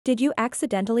Did you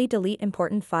accidentally delete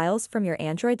important files from your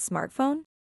Android smartphone?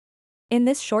 In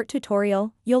this short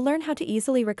tutorial, you'll learn how to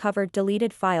easily recover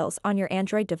deleted files on your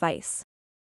Android device.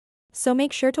 So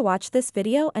make sure to watch this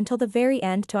video until the very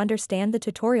end to understand the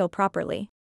tutorial properly.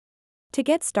 To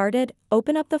get started,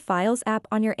 open up the Files app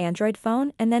on your Android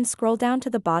phone and then scroll down to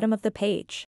the bottom of the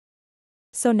page.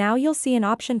 So now you'll see an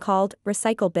option called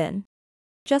Recycle Bin.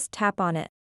 Just tap on it.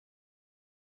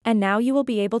 And now you will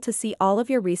be able to see all of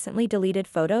your recently deleted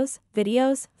photos,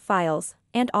 videos, files,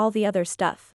 and all the other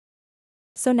stuff.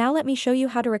 So now let me show you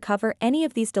how to recover any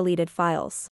of these deleted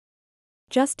files.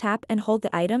 Just tap and hold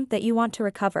the item that you want to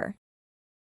recover.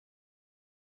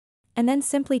 And then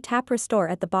simply tap Restore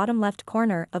at the bottom left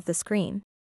corner of the screen.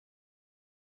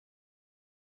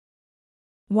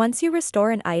 Once you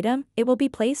restore an item, it will be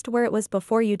placed where it was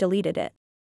before you deleted it.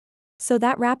 So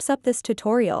that wraps up this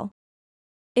tutorial.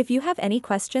 If you have any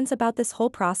questions about this whole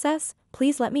process,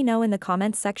 please let me know in the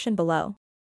comments section below.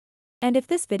 And if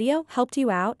this video helped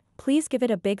you out, please give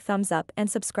it a big thumbs up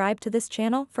and subscribe to this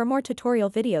channel for more tutorial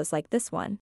videos like this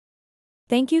one.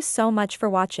 Thank you so much for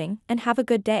watching and have a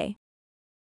good day.